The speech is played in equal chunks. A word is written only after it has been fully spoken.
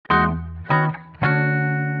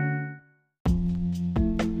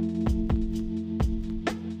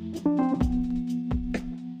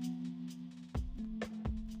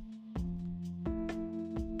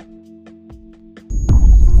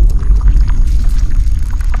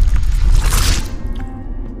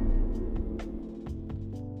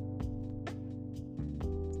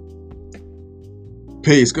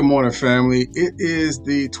Peace. Good morning, family. It is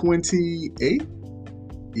the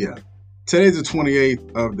 28th. Yeah. Today's the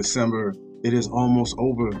 28th of December. It is almost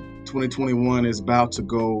over. 2021 is about to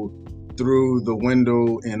go through the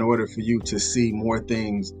window in order for you to see more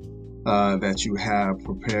things that you have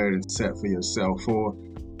prepared and set for yourself.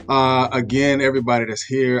 Again, everybody that's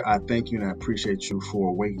here, I thank you and I appreciate you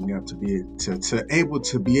for waking up to be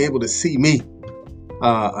able to see me.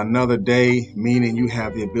 Another day, meaning you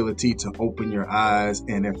have the ability to open your eyes.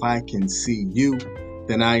 And if I can see you,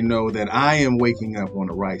 then I know that I am waking up on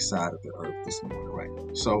the right side of the earth this morning right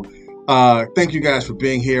now. So thank you guys for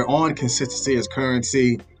being here on Consistency is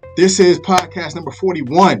Currency. This is podcast number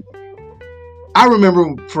 41. I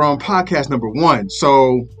remember from podcast number 1.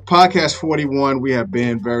 So podcast 41, we have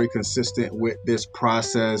been very consistent with this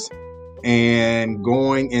process and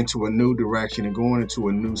going into a new direction and going into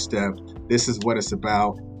a new step. This is what it's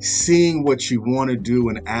about: seeing what you want to do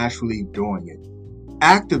and actually doing it,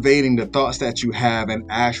 activating the thoughts that you have and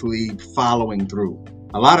actually following through.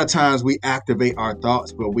 A lot of times we activate our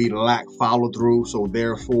thoughts, but we lack follow through. So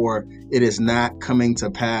therefore it is not coming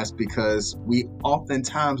to pass because we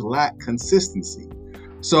oftentimes lack consistency.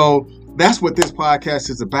 So that's what this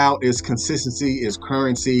podcast is about: is consistency is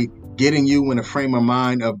currency. Getting you in a frame of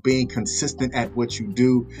mind of being consistent at what you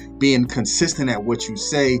do, being consistent at what you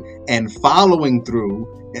say, and following through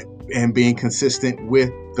and being consistent with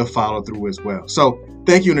the follow through as well. So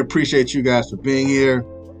thank you and appreciate you guys for being here.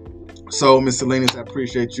 So miscellaneous, I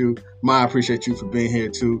appreciate you. I appreciate you for being here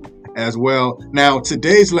too as well. Now,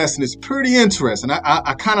 today's lesson is pretty interesting.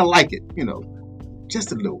 I kind of like it,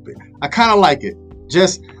 just a little bit. I kind of like it.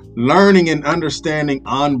 Just learning and understanding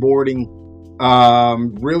onboarding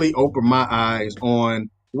really opened my eyes on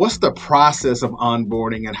what's the process of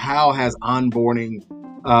onboarding and how has onboarding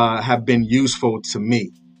have been useful to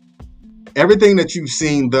me. Everything that you've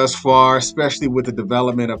seen thus far, especially with the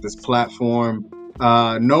development of this platform,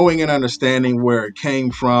 knowing and understanding where it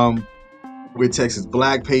came from with Texas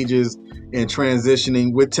Black Pages and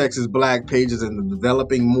transitioning with Texas Black Pages and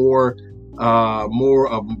developing more of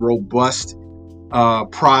robust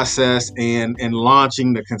process and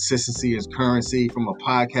launching the Consistency is Currency from a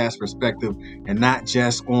podcast perspective, and not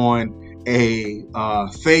just on a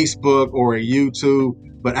Facebook or a YouTube,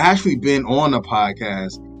 but actually been on a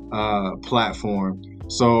podcast platform.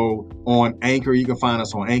 So on Anchor, you can find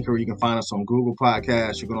us on Anchor. You can find us on Google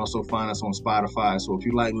Podcasts. You can also find us on Spotify. So if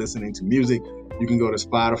you like listening to music, you can go to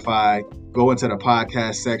Spotify, go into the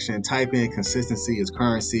podcast section, type in Consistency is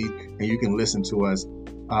Currency, and you can listen to us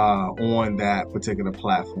on that particular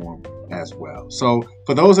platform as well. So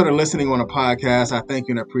for those that are listening on a podcast, I thank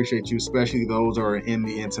you and I appreciate you, especially those who are in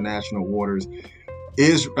the international waters.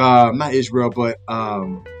 Not Israel, but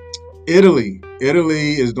Italy.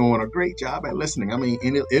 Italy is doing a great job at listening. I mean,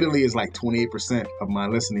 Italy is like 28% of my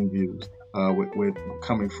listening views with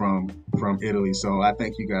coming from Italy. So I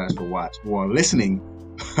thank you guys for listening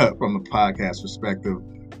from the podcast perspective.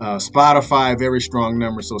 Spotify, very strong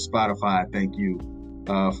number. So Spotify, thank you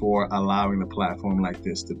for allowing the platform like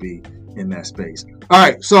this to be in that space. All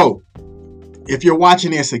right. So if you're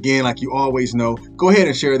watching this again, like you always know, go ahead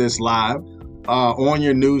and share this live on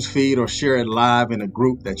your news feed, or share it live in a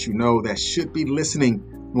group that you know that should be listening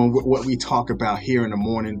when what we talk about here in the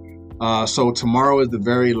morning. So tomorrow is the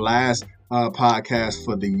very last podcast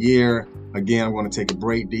for the year. Again, I'm going to take a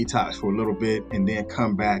break, detox for a little bit, and then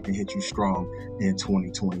come back and hit you strong in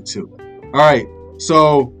 2022. All right.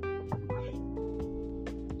 So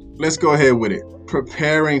let's go ahead with it.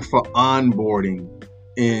 Preparing for onboarding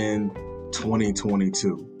in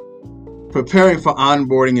 2022. Preparing for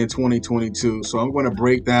onboarding in 2022. So I'm going to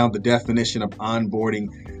break down the definition of onboarding,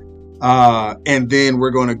 and then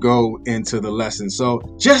we're going to go into the lesson. So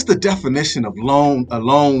just the definition of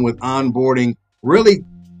alone with onboarding really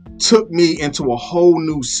took me into a whole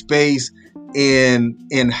new space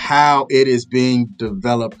in how it is being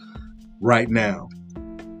developed right now.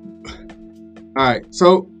 All right.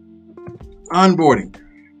 So onboarding.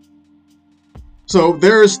 So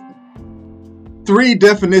there's 3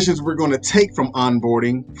 definitions we're going to take from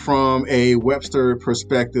onboarding from a Webster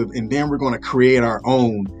perspective, and then we're going to create our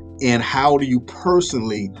own. And how do you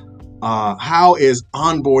personally, how is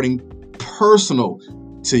onboarding personal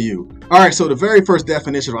to you? All right, so the very first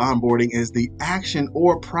definition of onboarding is the action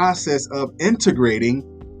or process of integrating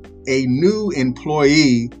a new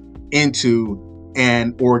employee into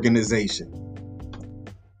an organization.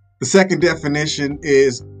 The second definition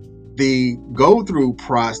is the go through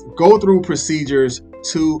procedures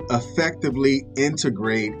to effectively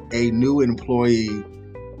integrate a new employee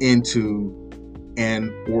into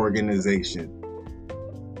an organization.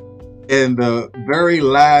 And the very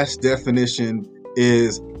last definition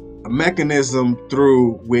is a mechanism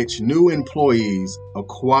through which new employees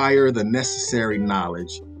acquire the necessary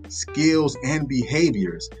knowledge, skills, and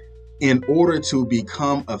behaviors in order to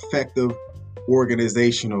become effective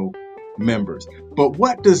organizational members. But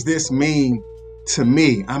what does this mean to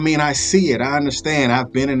me? I mean, I see it. I understand.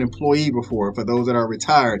 I've been an employee before, for those that are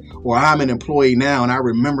retired, or I'm an employee now, and I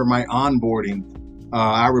remember my onboarding.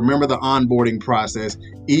 I remember the onboarding process.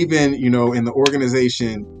 Even, in the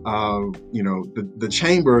organization, the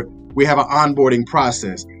chamber, we have an onboarding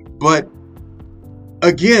process. But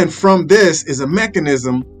again, from this is a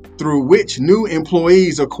mechanism through which new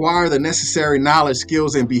employees acquire the necessary knowledge,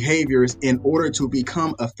 skills, and behaviors in order to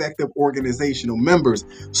become effective organizational members.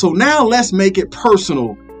 So now let's make it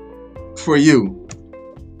personal for you.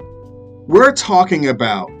 We're talking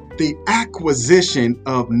about the acquisition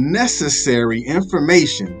of necessary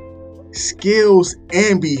information, skills,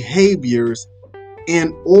 and behaviors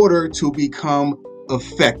in order to become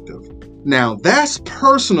effective. Now, that's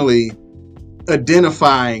personally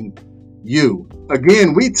identifying you.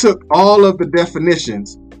 Again, we took all of the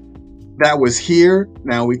definitions that was here.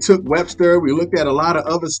 Now, we took Webster, we looked at a lot of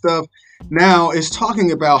other stuff. Now it's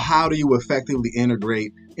talking about how do you effectively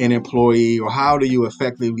integrate an employee, or how do you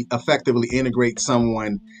effectively integrate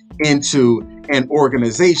someone into an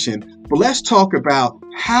organization. But let's talk about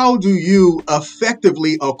how do you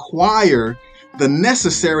effectively acquire the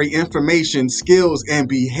necessary information, skills, and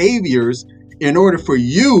behaviors in order for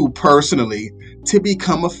you personally to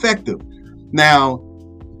become effective. Now,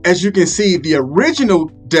 as you can see, the original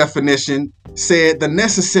definition said the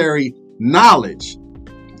necessary knowledge.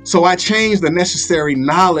 So I changed the necessary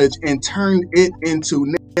knowledge and turned it into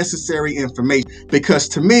necessary information, because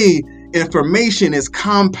to me, information is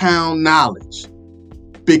compound knowledge.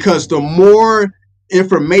 Because the more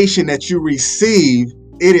information that you receive,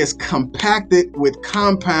 it is compacted with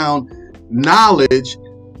compound knowledge,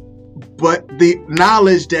 but the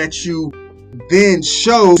knowledge that you then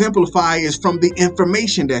simplify is from the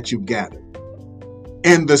information that you've gathered.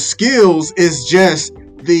 And the skills is just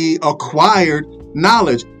the acquired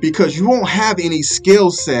knowledge, because you won't have any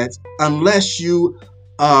skill sets unless you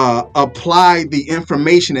apply the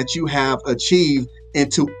information that you have achieved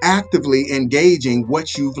into actively engaging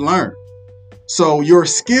what you've learned. So your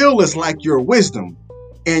skill is like your wisdom,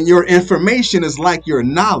 and your information is like your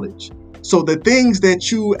knowledge. So the things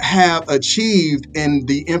that you have achieved and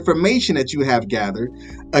the information that you have gathered,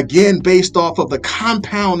 again, based off of the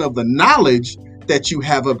compound of the knowledge that you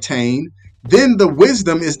have obtained, then the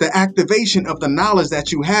wisdom is the activation of the knowledge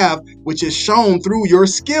that you have, which is shown through your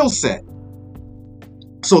skill set.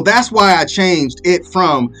 So that's why I changed it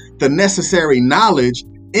from the necessary knowledge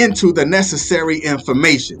into the necessary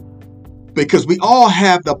information, because we all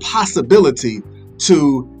have the possibility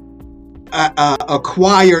to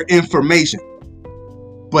acquire information.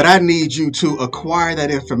 But I need you to acquire that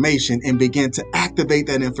information and begin to activate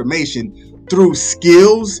that information through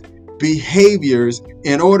skills, behaviors,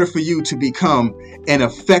 in order for you to become an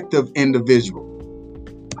effective individual.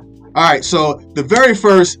 All right, so the very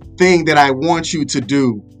first thing that I want you to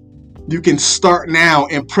do, you can start now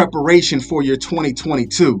in preparation for your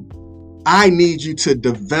 2022. I need you to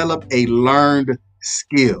develop a learned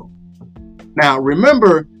skill. Now,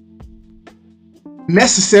 remember,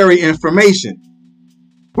 necessary information.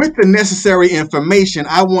 With the necessary information,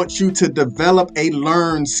 I want you to develop a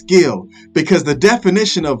learned skill, because the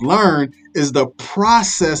definition of learn is the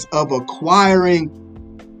process of acquiring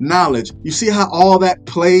knowledge. You see how all that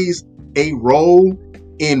plays a role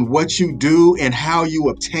in what you do and how you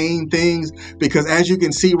obtain things? Because as you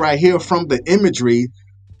can see right here from the imagery,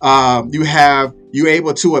 you're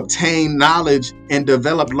able to obtain knowledge and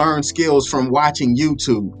develop learned skills from watching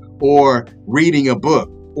YouTube, or reading a book,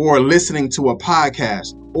 or listening to a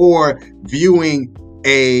podcast, or viewing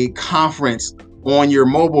a conference on your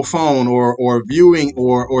mobile phone, or viewing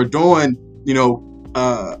or doing,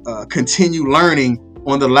 continue learning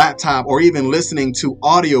on the laptop, or even listening to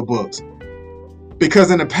audiobooks. Because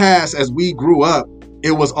in the past, as we grew up,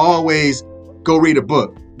 it was always go read a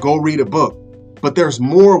book, go read a book. But there's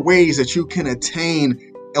more ways that you can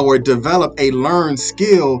attain or develop a learned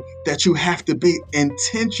skill, that you have to be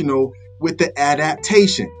intentional with the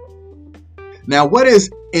adaptation. Now, what is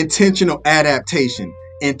intentional adaptation?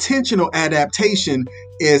 Intentional adaptation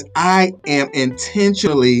is I am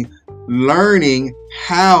intentionally learning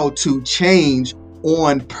how to change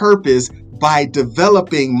on purpose by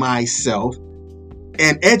developing myself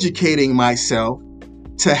and educating myself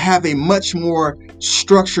to have a much more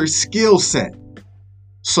structured skill set.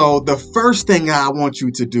 So the first thing I want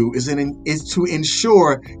you to do is to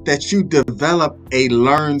ensure that you develop a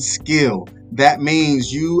learned skill. that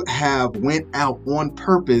means you have went out on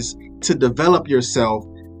purpose to develop yourself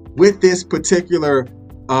with this particular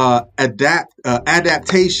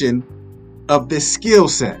adaptation of this skill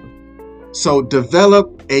set. So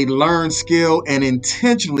develop a learned skill and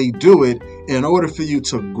intentionally do it in order for you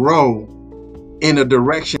to grow in a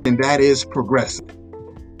direction that is progressive.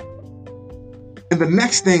 And the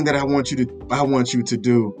next thing that I want you to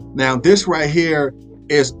do, now this right here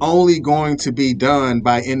is only going to be done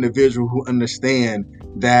by individuals who understand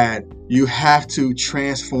that you have to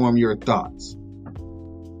transform your thoughts.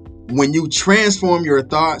 When you transform your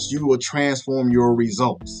thoughts, you will transform your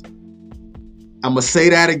results. I'm going to say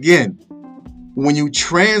that again. When you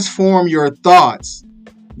transform your thoughts,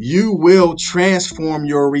 you will transform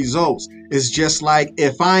your results. It's just like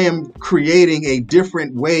if I am creating a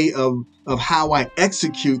different way of how I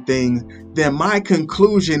execute things, then my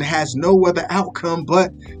conclusion has no other outcome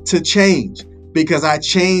but to change, because I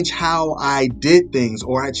change how I did things,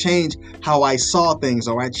 or I change how I saw things,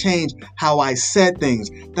 or I change how I said things.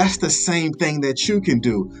 That's the same thing that you can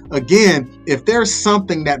do. Again, if there's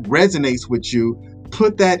something that resonates with you,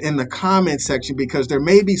 put that in the comment section, because there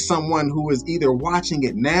may be someone who is either watching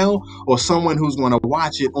it now or someone who's going to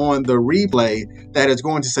watch it on the replay that is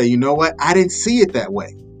going to say, you know what, I didn't see it that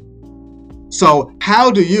way. So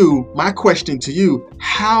my question to you,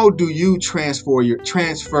 how do you transform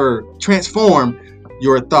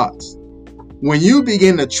your thoughts? When you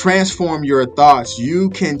begin to transform your thoughts, you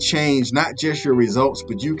can change not just your results,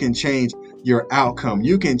 but you can change your outcome.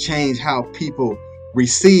 You can change how people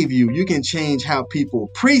receive you. You can change how people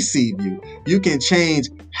perceive you. You can change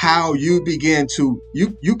how you begin to,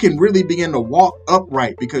 you can really begin to walk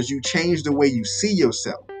upright, because you change the way you see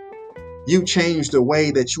yourself. You change the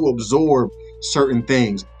way that you absorb certain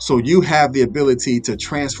things. So you have the ability to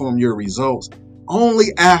transform your results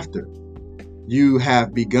only after you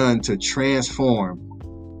have begun to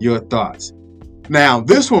transform your thoughts. Now,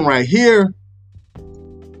 this one right here,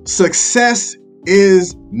 success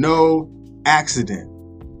is no accident.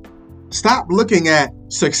 Stop looking at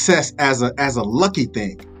success as a lucky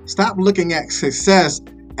thing. Stop looking at success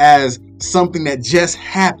as something that just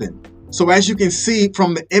happened. So as you can see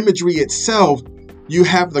from the imagery itself, you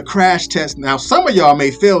have the crash test. Now, some of y'all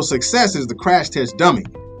may feel success is the crash test dummy,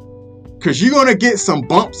 because you're going to get some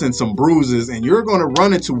bumps and some bruises, and you're going to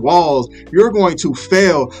run into walls. You're going to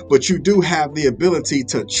fail, but you do have the ability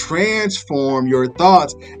to transform your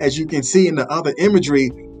thoughts. As you can see in the other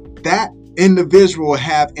imagery, that individual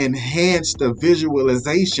have enhanced the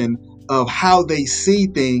visualization of how they see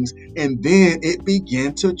things, and then it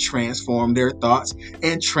began to transform their thoughts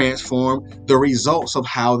and transform the results of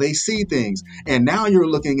how they see things. And now you're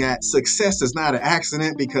looking at success is not an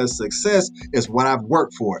accident, because success is what I've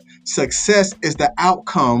worked for. Success is the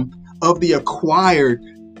outcome of the acquired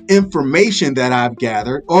information that I've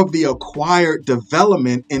gathered, of the acquired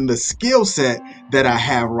development in the skill set that I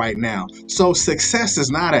have right now. So success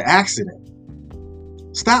is not an accident.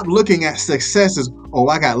 Stop looking at success as, oh,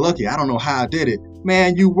 I got lucky, I don't know how I did it.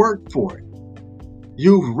 Man, you worked for it.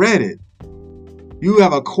 You've read it. You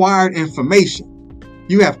have acquired information.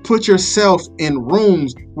 You have put yourself in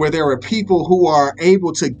rooms where there are people who are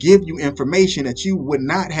able to give you information that you would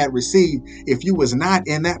not have received if you was not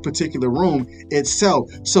in that particular room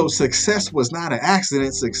itself. So success was not an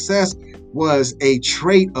accident. Success was a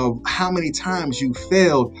trait of how many times you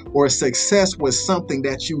failed, or success was something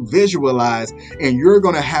that you visualized. And you're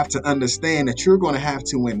going to have to understand that you're going to have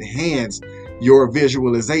to enhance your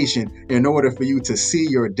visualization in order for you to see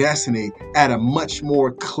your destiny at a much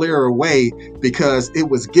more clearer way, because it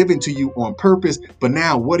was given to you on purpose. But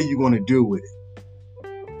now what are you going to do with it?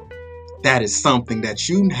 That is something that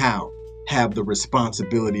you now have the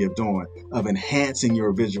responsibility of doing, of enhancing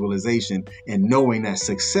your visualization and knowing that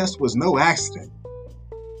success was no accident.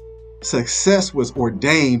 Success was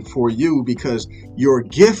ordained for you because your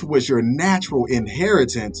gift was your natural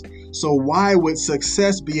inheritance. So why would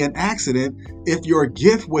success be an accident if your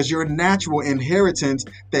gift was your natural inheritance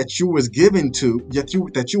that you was given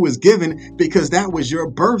because that was your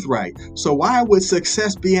birthright? So why would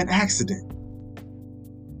success be an accident?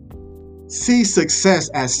 See success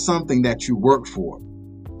as something that you work for.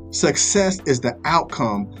 Success is the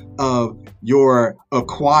outcome of your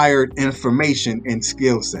acquired information and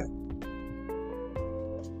skill set.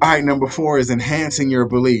 All right, number 4 is enhancing your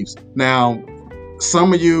beliefs. Now,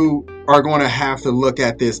 some of you are going to have to look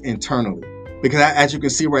at this internally, because as you can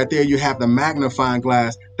see right there, you have the magnifying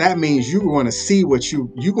glass. That means you're going to see what you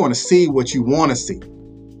want to see. You are going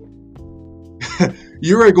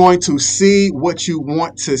to see what you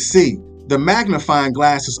want to see. The magnifying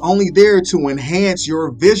glass is only there to enhance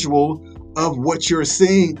your visual of what you're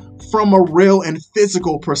seeing from a real and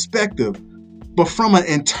physical perspective. But from an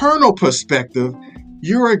internal perspective,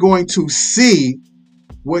 you are going to see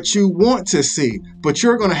what you want to see, but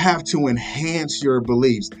you're going to have to enhance your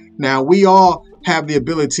beliefs. Now, we all have the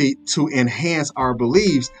ability to enhance our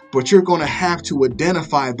beliefs, but you're going to have to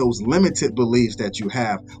identify those limited beliefs that you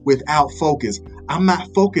have without focus. I'm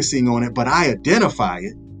not focusing on it, but I identify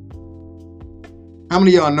it. How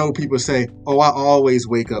many of y'all know people say, oh, I always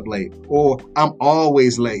wake up late, or I'm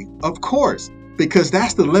always late? Of course, because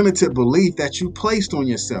that's the limited belief that you placed on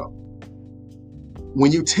yourself.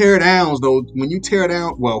 When you tear down,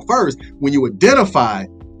 first, when you identify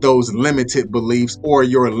those limited beliefs or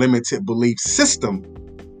your limited belief system,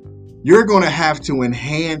 you're going to have to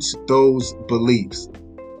enhance those beliefs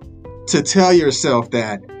to tell yourself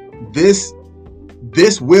that this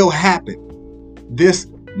will happen. This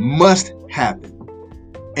must happen.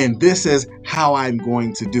 And this is how I'm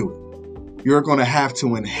going to do it. You're going to have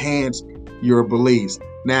to enhance your beliefs.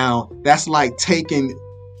 Now, that's like taking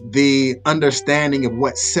the understanding of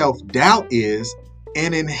what self-doubt is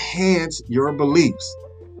and enhance your beliefs.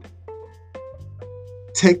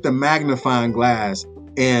 Take the magnifying glass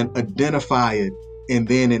and identify it and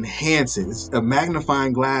then enhance it. It's a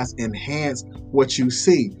magnifying glass, enhance what you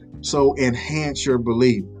see. So enhance your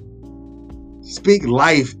belief. Speak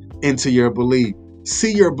life into your belief.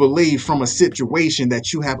 See your belief from a situation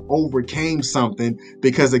that you have overcame something,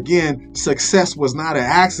 because again, success was not an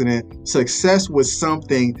accident. Success was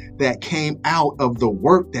something that came out of the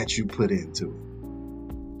work that you put into it.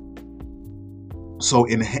 So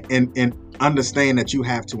in understand that you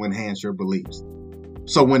have to enhance your beliefs.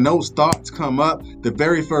 So when those thoughts come up, the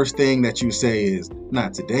very first thing that you say is,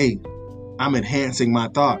 not today. I'm enhancing my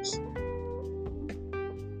thoughts.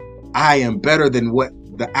 I am better than what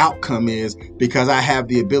the outcome is because I have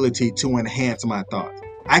the ability to enhance my thoughts.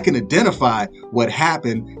 I can identify what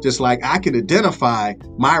happened, just like I can identify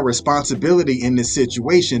my responsibility in this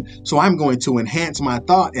situation. So I'm going to enhance my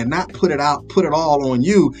thought and not put it all on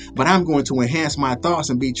you, but I'm going to enhance my thoughts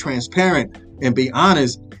and be transparent and be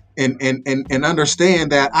honest and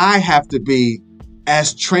understand that I have to be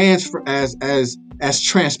as transparent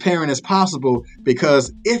as possible,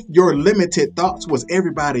 because if your limited thoughts was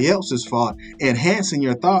everybody else's fault, enhancing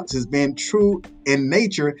your thoughts is being true in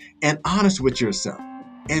nature and honest with yourself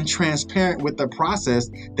and transparent with the process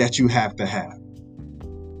that you have to have.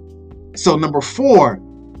 So number 4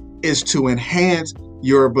 is to enhance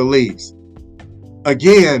your beliefs.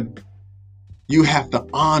 Again, you have to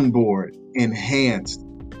onboard enhanced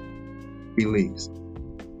beliefs.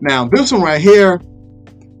 Now, this one right here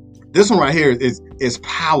is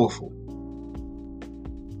powerful,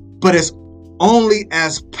 but it's only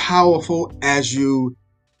as powerful as you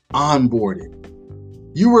onboard it.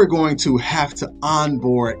 You are going to have to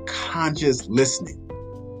onboard conscious listening.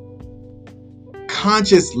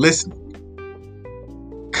 Conscious listening.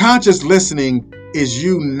 Conscious listening is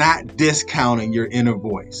you not discounting your inner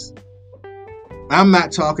voice. I'm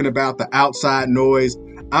not talking about the outside noise.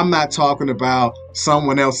 I'm not talking about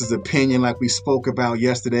someone else's opinion like we spoke about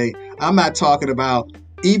yesterday. I'm not talking about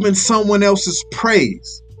even someone else's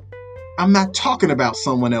praise. I'm not talking about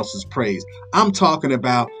someone else's praise. I'm talking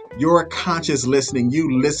about your conscious listening,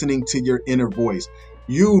 you listening to your inner voice,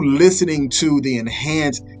 you listening to the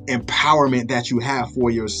enhanced empowerment that you have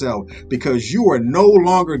for yourself, because you are no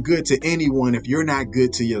longer good to anyone if you're not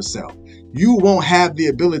good to yourself. You won't have the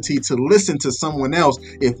ability to listen to someone else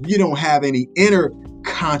if you don't have any inner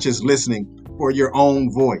conscious listening for your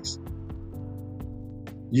own voice.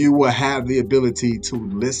 You will have the ability to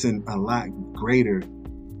listen a lot greater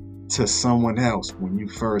to someone else when you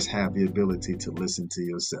first have the ability to listen to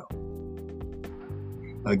yourself.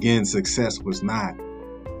 Again, success was not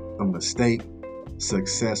a mistake.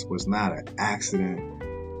 Success was not an accident.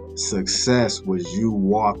 Success was you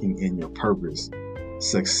walking in your purpose.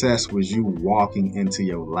 Success was you walking into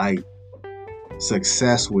your light.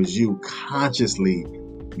 Success was you consciously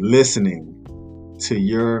listening to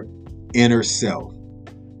your inner self.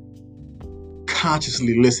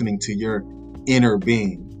 Consciously listening to your inner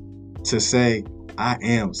being to say, I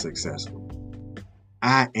am successful.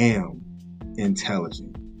 I am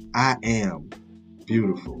intelligent. I am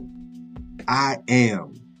beautiful. I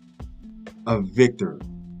am a victor.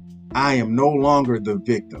 I am no longer the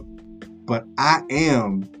victim, but I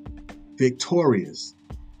am victorious.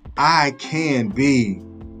 I can be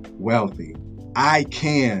wealthy. I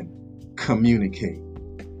can communicate.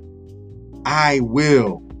 I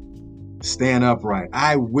will stand upright.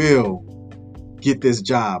 I will get this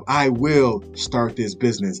job. I will start this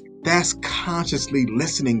business. That's consciously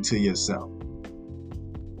listening to yourself.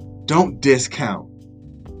 Don't discount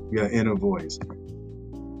your inner voice.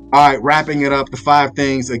 All right, wrapping it up, the 5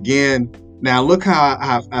 things again. Now, look how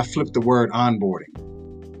I flipped the word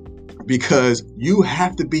onboarding, because you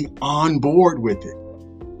have to be on board with it.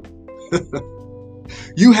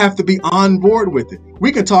 You have to be on board with it.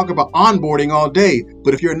 We can talk about onboarding all day,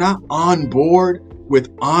 but if you're not on board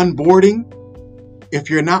with onboarding, if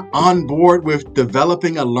you're not on board with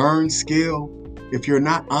developing a learned skill, if you're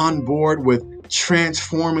not on board with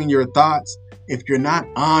transforming your thoughts, if you're not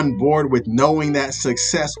on board with knowing that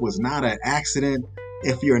success was not an accident,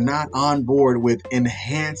 if you're not on board with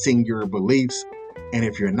enhancing your beliefs, and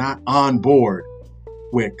if you're not on board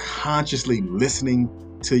with consciously listening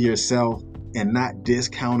to yourself and not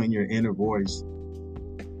discounting your inner voice,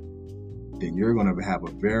 then you're going to have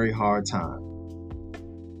a very hard time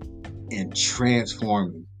in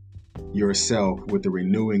transforming yourself with the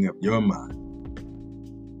renewing of your mind.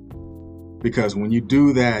 Because when you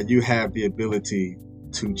do that, you have the ability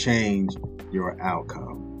to change your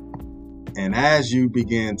outcome. And as you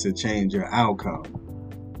begin to change your outcome,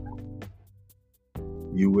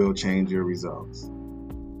 you will change your results.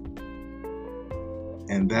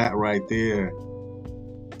 And that right there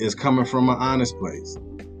is coming from an honest place.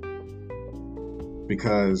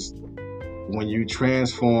 Because when you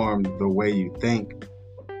transform the way you think,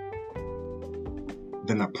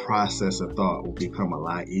 then the process of thought will become a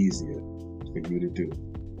lot easier for you to do.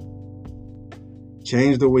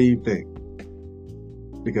 Change the way you think.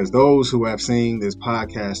 Because those who have seen this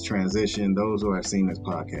podcast transition, those who have seen this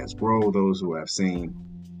podcast grow, those who have seen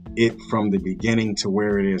it from the beginning to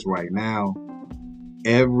where it is right now,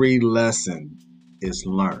 every lesson is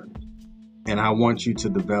learned. And I want you to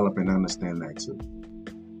develop and understand that too.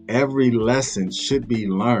 Every lesson should be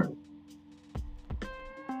learned.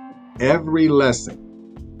 Every lesson.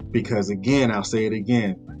 Because again, I'll say it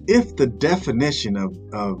again. If the definition of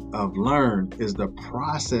learn is the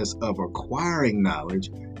process of acquiring knowledge,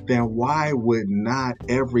 then why would not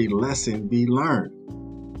every lesson be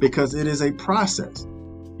learned? Because it is a process.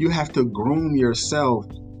 You have to groom yourself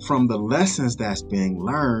from the lessons that's being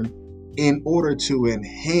learned in order to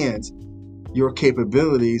enhance your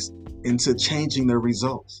capabilities into changing the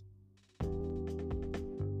results.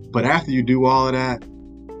 But after you do all of that,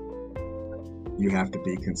 you have to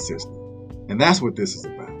be consistent. And that's what this is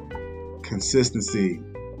about. Consistency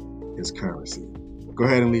is currency. Go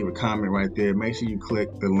ahead and leave a comment right there. Make sure you click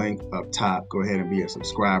the link up top. Go ahead and be a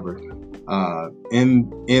subscriber.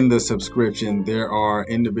 In the subscription, there are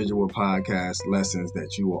individual podcast lessons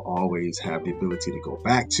that you will always have the ability to go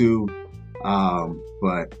back to.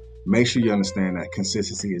 But make sure you understand that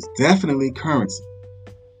consistency is definitely currency.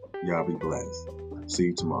 Y'all be blessed. See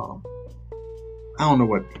you tomorrow. I don't know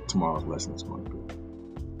what tomorrow's lesson is going to be.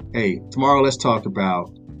 Hey, tomorrow let's talk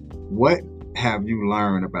about what have you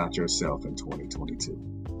learned about yourself in 2022.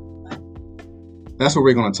 That's what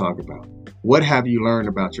we're going to talk about. What have you learned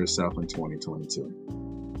about yourself in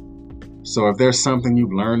 2022? So if there's something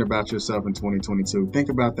you've learned about yourself in 2022, think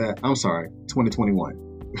about that. I'm sorry, 2021.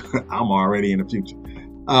 I'm already in the future.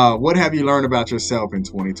 What have you learned about yourself in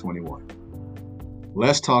 2021?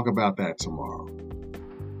 Let's talk about that tomorrow.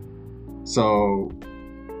 So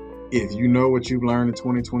if you know what you've learned in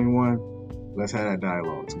 2021, let's have that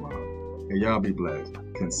dialogue tomorrow. And y'all be blessed.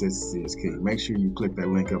 Consistency is key. Make sure you click that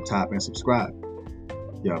link up top and subscribe.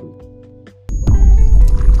 Y'all be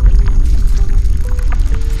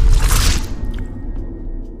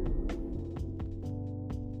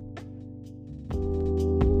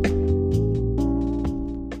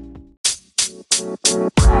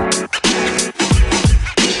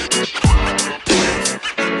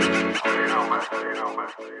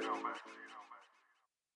you know, man.